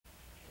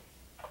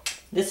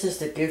This is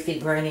the Goofy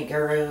Granny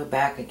Guru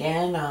back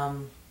again.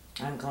 I'm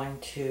going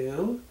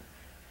to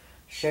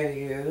show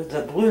you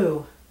the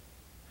blue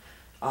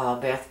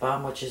bath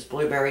bomb, which is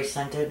blueberry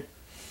scented,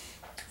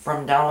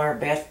 from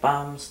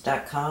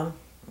dollabathbombs.com.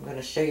 I'm going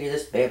to show you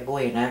this bad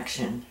boy in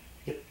action.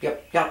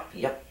 Yep.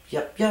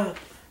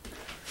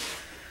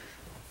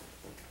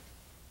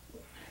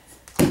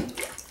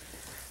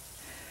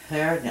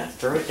 There, now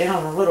throw it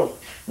down a little.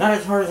 Not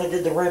as hard as I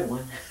did the red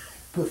one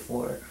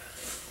before.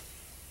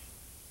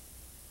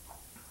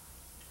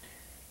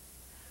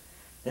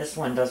 This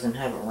one doesn't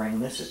have a ring.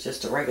 This is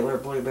just a regular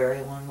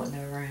blueberry one with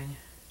no ring.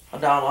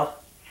 $1.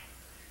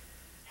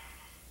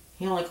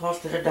 He only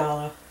costed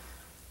 $1.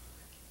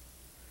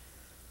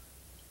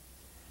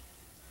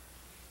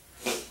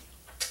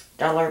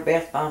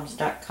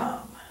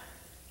 dollabathbombs.com.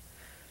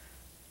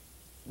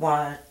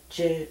 Watch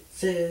it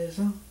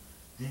sizzle.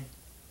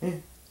 At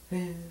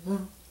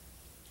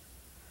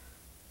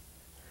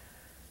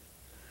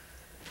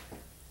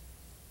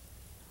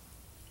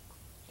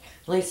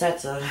least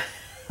that's a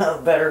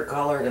better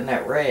color than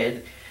that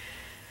red.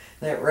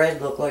 That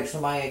red looked like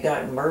somebody had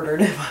gotten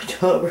murdered in my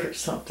tub or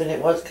something.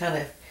 It was kind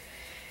of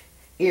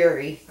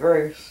eerie,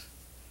 gross,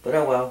 but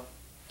oh well.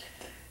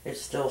 It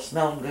still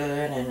smelled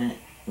good and it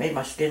made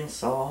my skin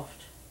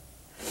soft.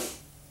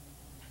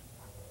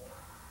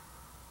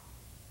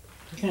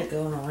 I'm kind of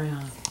going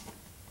around.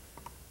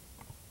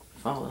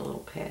 Follow a little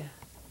path.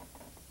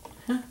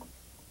 Huh.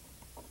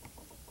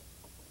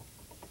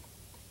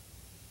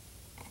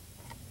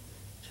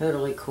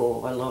 Totally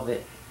cool. I love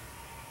it.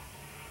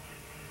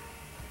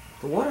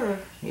 The water,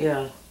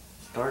 yeah,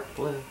 it's dark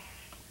blue.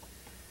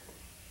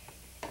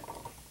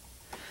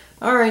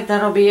 Alright,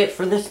 that'll be it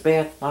for this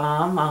bath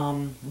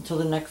bomb. Until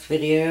the next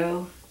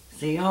video.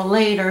 See y'all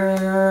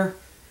later.